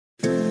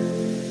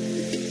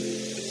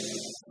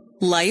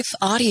Life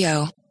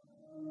Audio.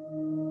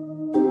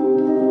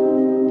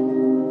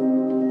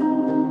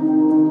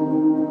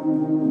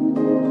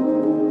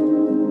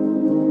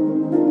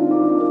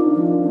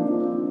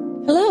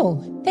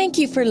 Hello, thank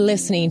you for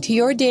listening to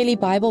Your Daily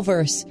Bible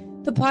Verse,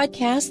 the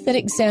podcast that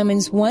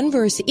examines one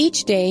verse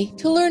each day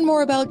to learn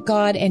more about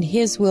God and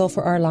His will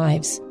for our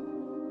lives.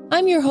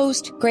 I'm your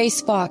host,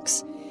 Grace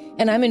Fox,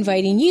 and I'm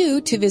inviting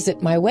you to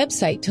visit my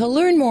website to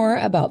learn more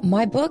about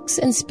my books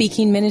and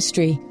speaking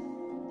ministry.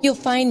 You'll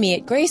find me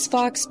at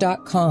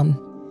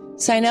gracefox.com.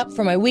 Sign up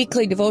for my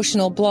weekly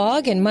devotional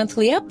blog and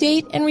monthly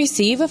update and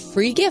receive a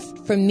free gift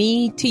from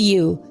me to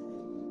you.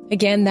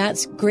 Again,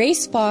 that's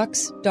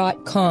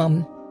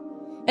gracefox.com.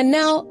 And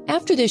now,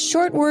 after this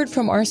short word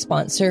from our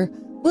sponsor,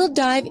 we'll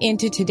dive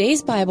into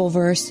today's Bible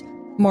verse,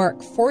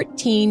 Mark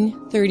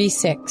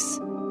 14:36.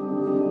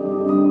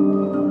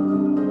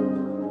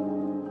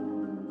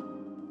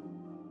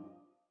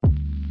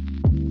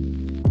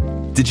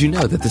 Did you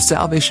know that the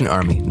Salvation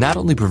Army not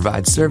only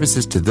provides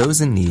services to those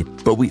in need,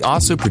 but we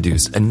also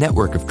produce a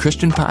network of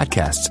Christian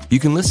podcasts you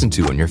can listen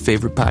to on your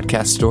favorite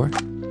podcast store?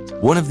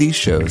 One of these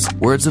shows,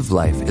 Words of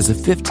Life, is a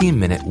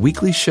 15-minute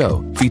weekly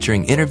show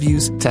featuring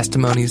interviews,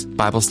 testimonies,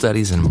 Bible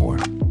studies, and more.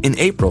 In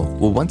April,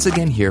 we'll once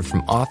again hear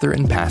from author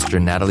and pastor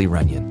Natalie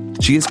Runyon.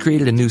 She has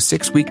created a new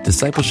 6-week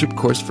discipleship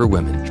course for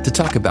women to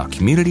talk about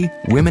community,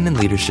 women in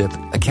leadership,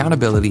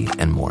 accountability,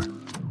 and more.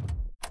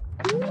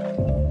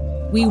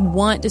 We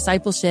want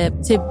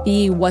discipleship to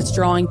be what's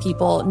drawing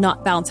people,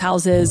 not bounce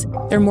houses.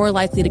 They're more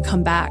likely to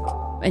come back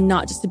and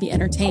not just to be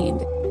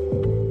entertained.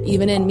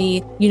 Even in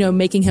me,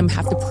 making him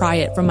have to pry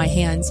it from my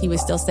hands, he was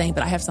still saying,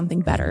 but I have something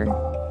better.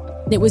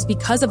 And it was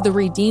because of the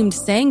redeemed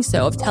saying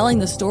so, of telling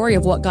the story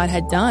of what God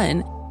had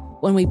done.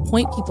 When we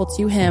point people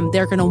to him,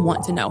 they're going to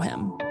want to know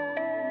him.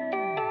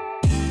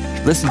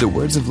 Listen to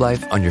Words of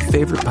Life on your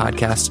favorite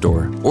podcast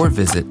store or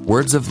visit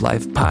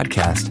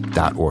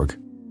wordsoflifepodcast.org.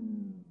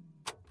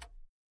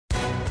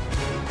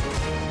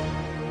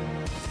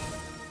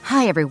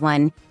 Hi,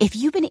 everyone. If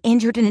you've been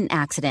injured in an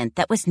accident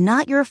that was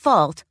not your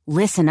fault,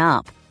 listen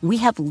up. We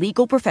have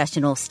legal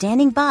professionals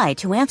standing by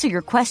to answer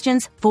your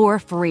questions for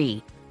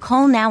free.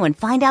 Call now and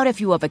find out if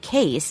you have a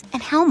case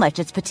and how much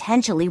it's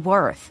potentially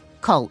worth.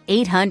 Call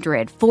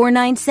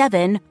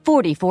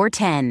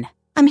 800-497-4410.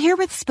 I'm here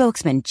with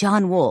spokesman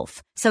John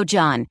Wolf. So,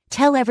 John,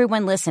 tell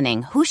everyone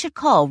listening who should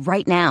call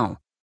right now.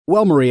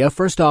 Well, Maria,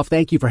 first off,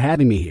 thank you for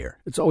having me here.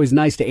 It's always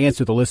nice to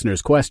answer the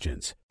listeners'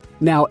 questions.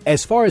 Now,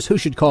 as far as who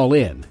should call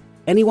in,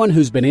 anyone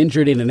who's been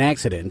injured in an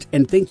accident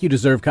and think you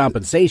deserve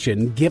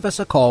compensation, give us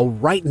a call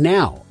right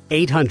now.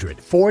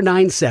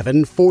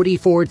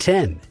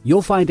 800-497-4410.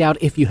 You'll find out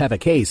if you have a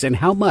case and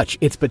how much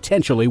it's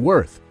potentially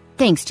worth.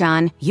 Thanks,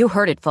 John. You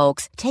heard it,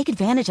 folks. Take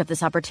advantage of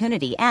this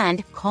opportunity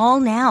and call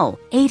now.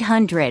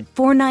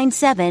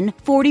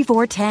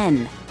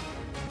 800-497-4410.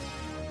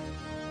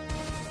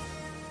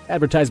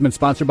 Advertisement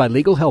sponsored by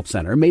Legal Help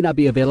Center. May not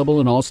be available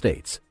in all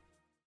states.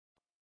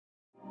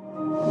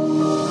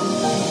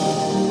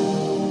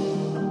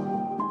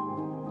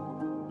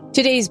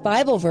 Today's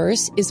Bible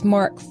verse is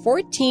Mark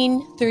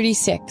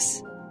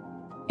 14:36.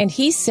 And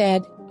he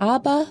said,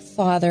 Abba,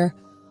 Father,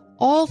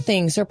 all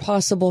things are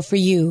possible for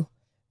you.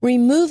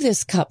 Remove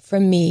this cup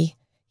from me,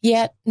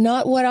 yet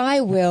not what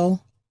I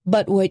will,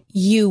 but what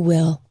you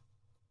will.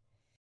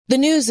 The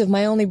news of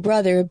my only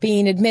brother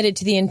being admitted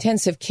to the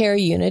intensive care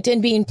unit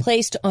and being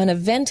placed on a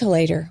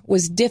ventilator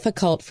was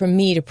difficult for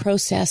me to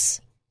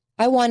process.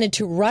 I wanted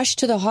to rush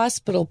to the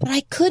hospital, but I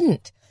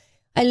couldn't.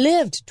 I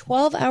lived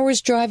 12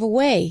 hours drive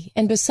away,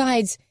 and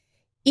besides,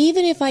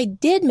 even if I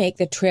did make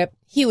the trip,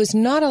 he was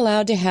not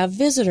allowed to have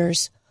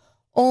visitors.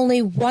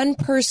 Only one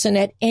person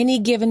at any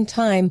given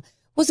time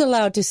was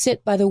allowed to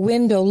sit by the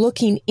window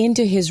looking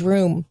into his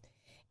room,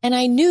 and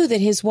I knew that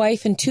his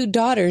wife and 2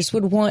 daughters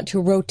would want to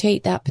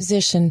rotate that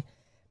position.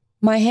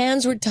 My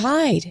hands were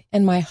tied,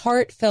 and my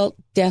heart felt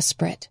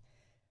desperate.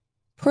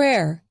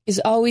 Prayer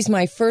is always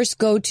my first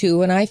go-to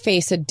when I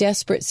face a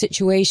desperate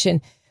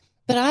situation,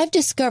 but I've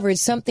discovered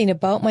something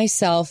about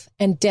myself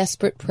and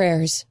desperate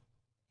prayers.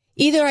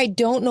 Either I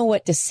don't know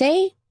what to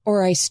say,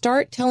 or I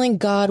start telling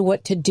God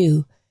what to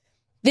do.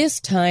 This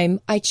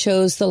time, I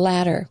chose the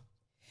latter.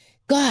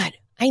 God,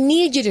 I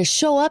need you to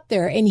show up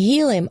there and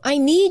heal him. I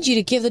need you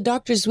to give the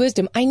doctors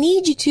wisdom. I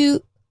need you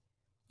to...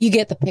 You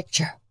get the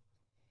picture.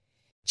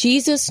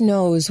 Jesus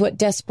knows what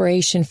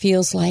desperation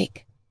feels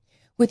like.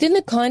 Within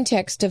the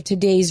context of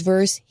today's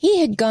verse,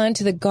 he had gone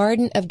to the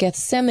Garden of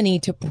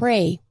Gethsemane to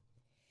pray.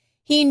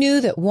 He knew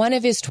that one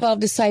of his 12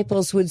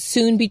 disciples would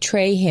soon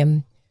betray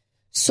him.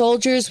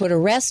 Soldiers would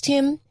arrest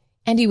him,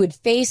 and he would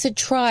face a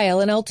trial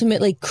and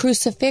ultimately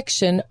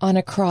crucifixion on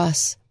a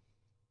cross.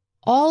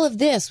 All of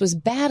this was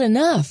bad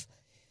enough,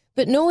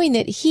 but knowing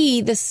that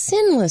he, the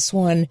sinless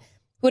one,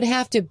 would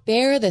have to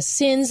bear the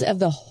sins of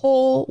the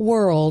whole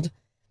world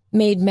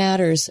made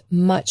matters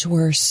much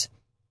worse.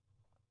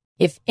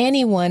 If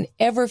anyone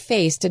ever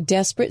faced a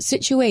desperate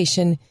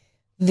situation,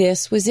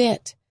 this was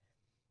it.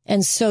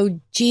 And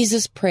so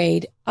Jesus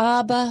prayed,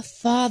 Abba,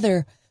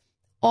 Father,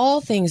 all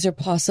things are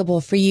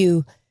possible for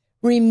you.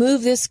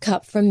 remove this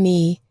cup from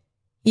me,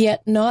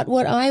 yet not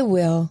what I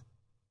will,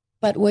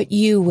 but what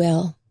you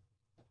will.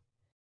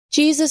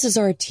 Jesus is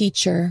our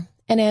teacher,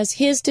 and as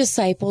his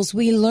disciples,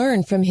 we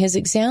learn from his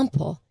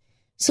example.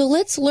 So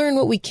let's learn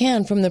what we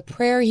can from the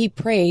prayer he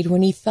prayed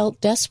when he felt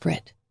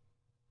desperate.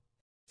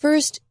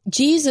 First,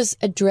 Jesus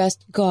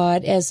addressed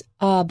God as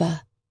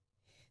Abba.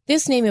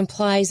 This name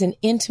implies an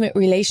intimate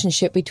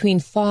relationship between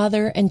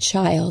father and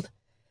child.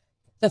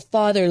 The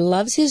father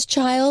loves his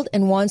child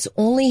and wants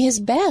only his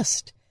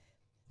best.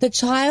 The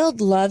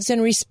child loves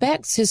and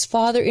respects his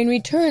father in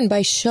return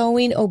by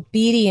showing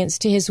obedience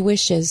to his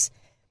wishes.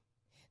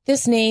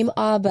 This name,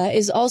 Abba,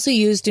 is also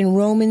used in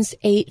Romans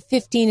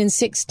 8:15 and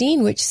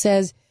 16, which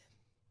says,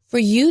 "For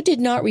you did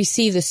not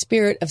receive the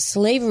spirit of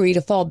slavery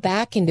to fall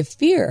back into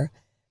fear,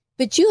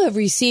 but you have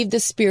received the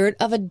spirit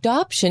of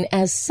adoption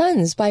as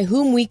sons, by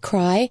whom we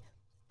cry,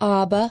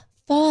 Abba,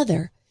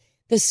 Father.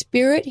 The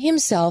Spirit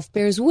himself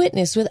bears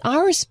witness with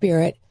our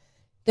spirit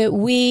that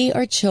we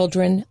are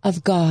children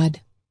of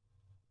God."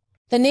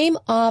 The name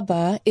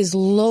Abba is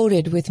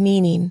loaded with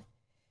meaning.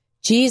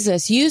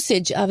 Jesus'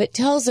 usage of it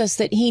tells us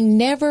that he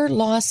never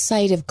lost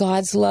sight of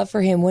God's love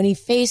for him when he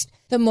faced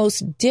the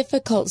most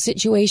difficult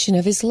situation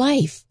of his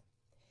life.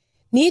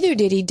 Neither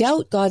did he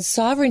doubt God's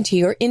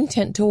sovereignty or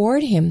intent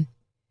toward him.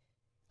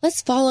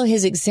 Let's follow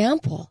his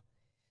example.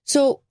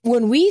 So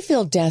when we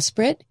feel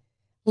desperate,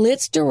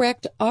 let's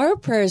direct our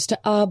prayers to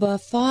Abba,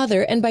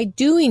 Father, and by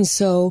doing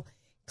so,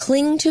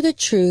 cling to the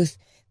truth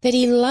that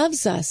he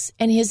loves us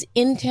and his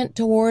intent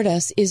toward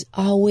us is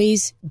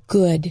always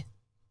good.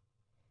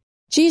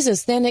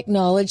 Jesus then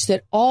acknowledged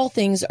that all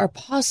things are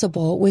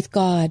possible with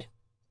God.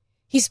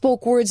 He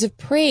spoke words of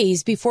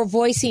praise before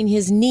voicing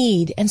his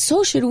need, and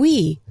so should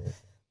we.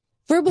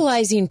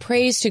 Verbalizing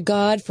praise to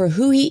God for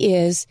who he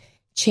is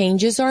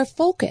changes our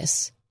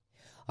focus.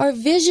 Our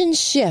vision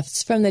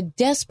shifts from the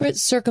desperate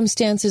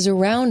circumstances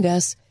around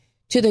us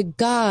to the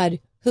God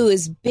who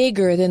is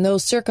bigger than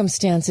those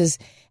circumstances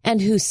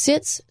and who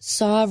sits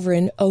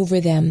sovereign over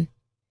them.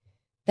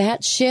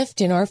 That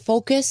shift in our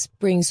focus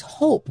brings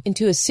hope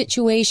into a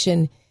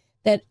situation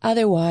that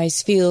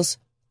otherwise feels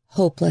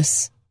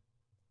hopeless.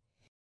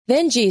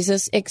 Then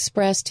Jesus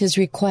expressed his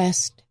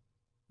request,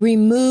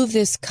 "Remove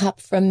this cup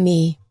from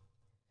me."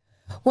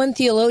 One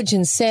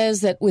theologian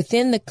says that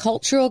within the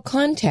cultural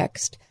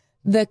context,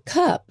 the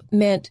cup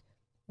meant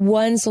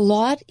one's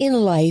lot in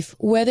life,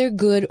 whether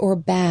good or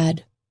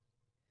bad.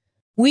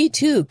 We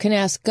too can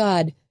ask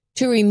God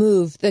to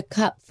remove the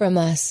cup from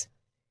us,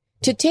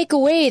 to take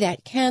away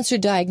that cancer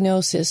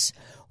diagnosis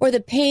or the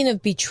pain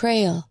of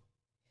betrayal,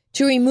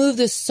 to remove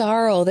the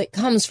sorrow that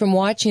comes from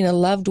watching a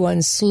loved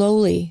one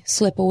slowly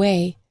slip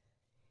away,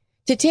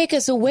 to take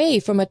us away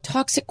from a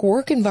toxic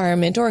work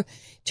environment, or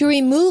to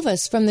remove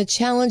us from the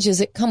challenges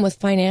that come with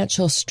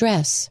financial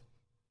stress.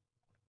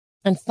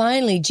 And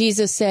finally,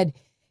 Jesus said,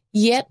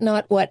 "Yet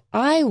not what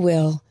I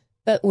will,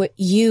 but what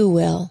you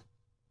will."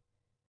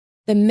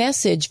 The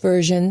Message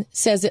version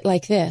says it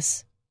like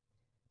this,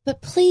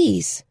 "But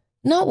please,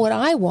 not what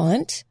I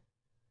want.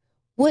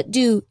 What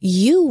do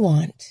you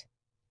want?"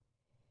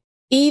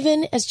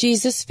 Even as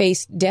Jesus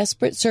faced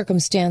desperate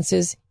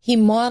circumstances, he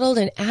modeled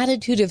an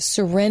attitude of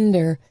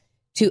surrender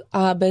to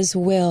Abba's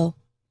will.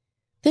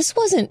 This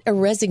wasn't a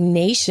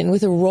resignation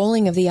with a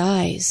rolling of the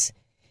eyes.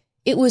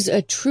 It was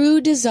a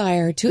true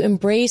desire to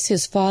embrace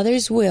his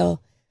Father's will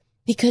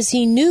because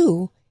he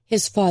knew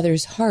his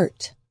Father's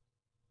heart.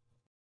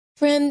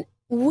 Friend,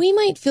 we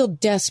might feel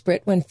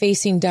desperate when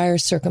facing dire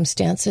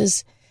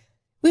circumstances.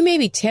 We may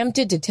be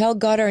tempted to tell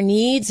God our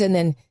needs and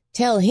then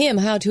tell him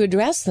how to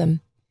address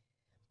them.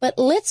 But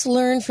let's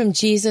learn from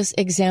Jesus'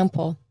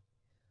 example.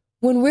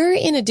 When we're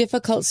in a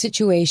difficult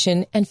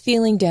situation and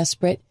feeling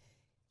desperate,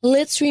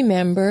 let's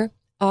remember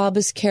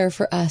Abba's care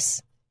for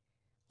us.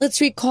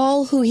 Let's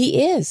recall who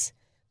he is,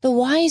 the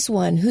wise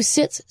one who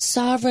sits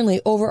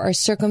sovereignly over our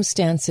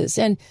circumstances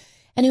and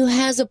who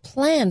has a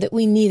plan that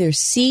we neither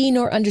see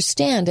nor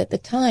understand at the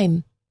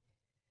time.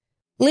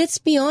 Let's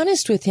be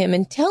honest with him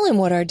and tell him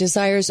what our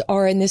desires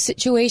are in this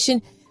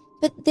situation,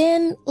 but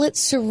then let's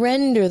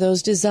surrender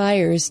those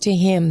desires to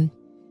him.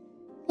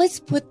 Let's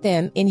put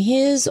them in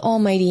his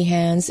almighty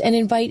hands and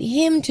invite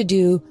him to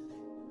do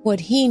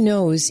what he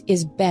knows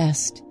is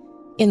best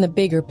in the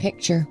bigger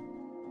picture.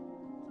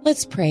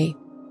 Let's pray.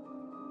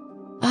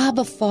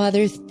 Abba,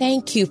 Father,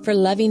 thank you for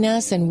loving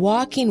us and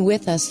walking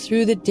with us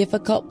through the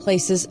difficult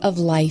places of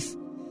life.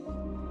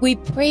 We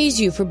praise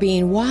you for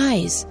being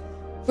wise,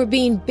 for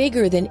being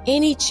bigger than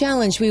any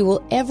challenge we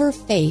will ever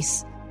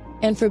face,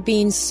 and for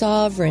being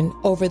sovereign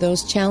over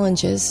those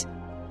challenges.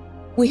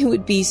 We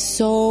would be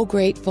so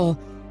grateful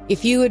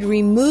if you would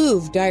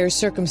remove dire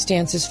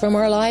circumstances from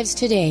our lives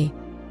today.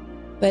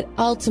 But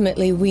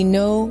ultimately, we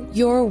know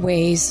your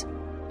ways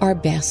are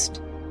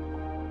best.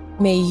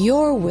 May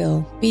your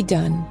will be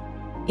done.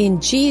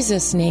 In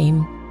Jesus'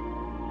 name,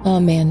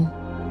 amen.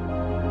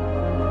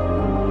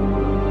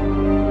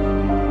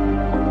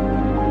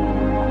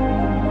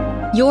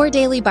 Your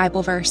Daily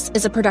Bible Verse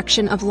is a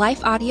production of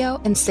Life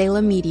Audio and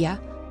Salem Media.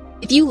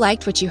 If you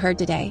liked what you heard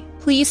today,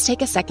 please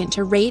take a second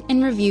to rate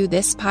and review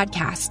this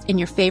podcast in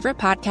your favorite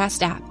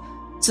podcast app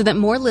so that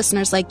more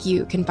listeners like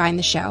you can find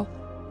the show.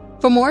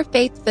 For more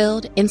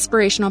faith-filled,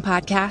 inspirational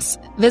podcasts,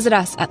 visit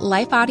us at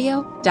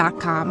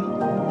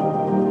lifeaudio.com.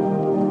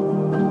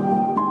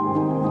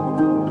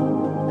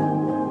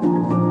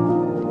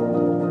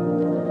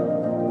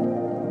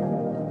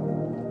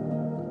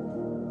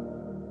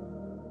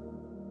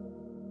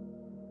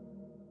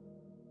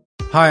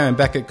 Hi, I'm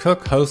Becket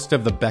Cook, host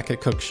of The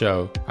Becket Cook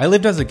Show. I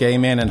lived as a gay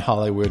man in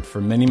Hollywood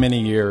for many, many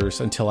years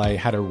until I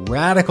had a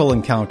radical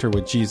encounter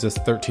with Jesus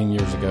 13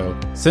 years ago.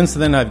 Since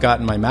then, I've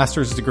gotten my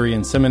master's degree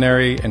in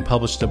seminary and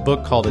published a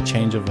book called A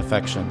Change of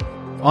Affection.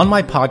 On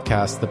my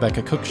podcast, The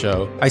Becket Cook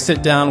Show, I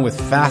sit down with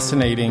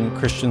fascinating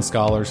Christian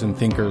scholars and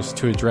thinkers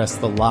to address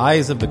the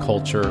lies of the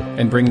culture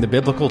and bring the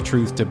biblical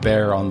truth to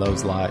bear on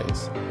those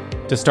lies.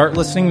 To start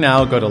listening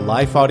now, go to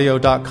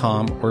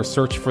lifeaudio.com or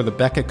search for The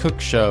Becket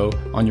Cook Show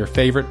on your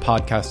favorite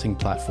podcasting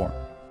platform.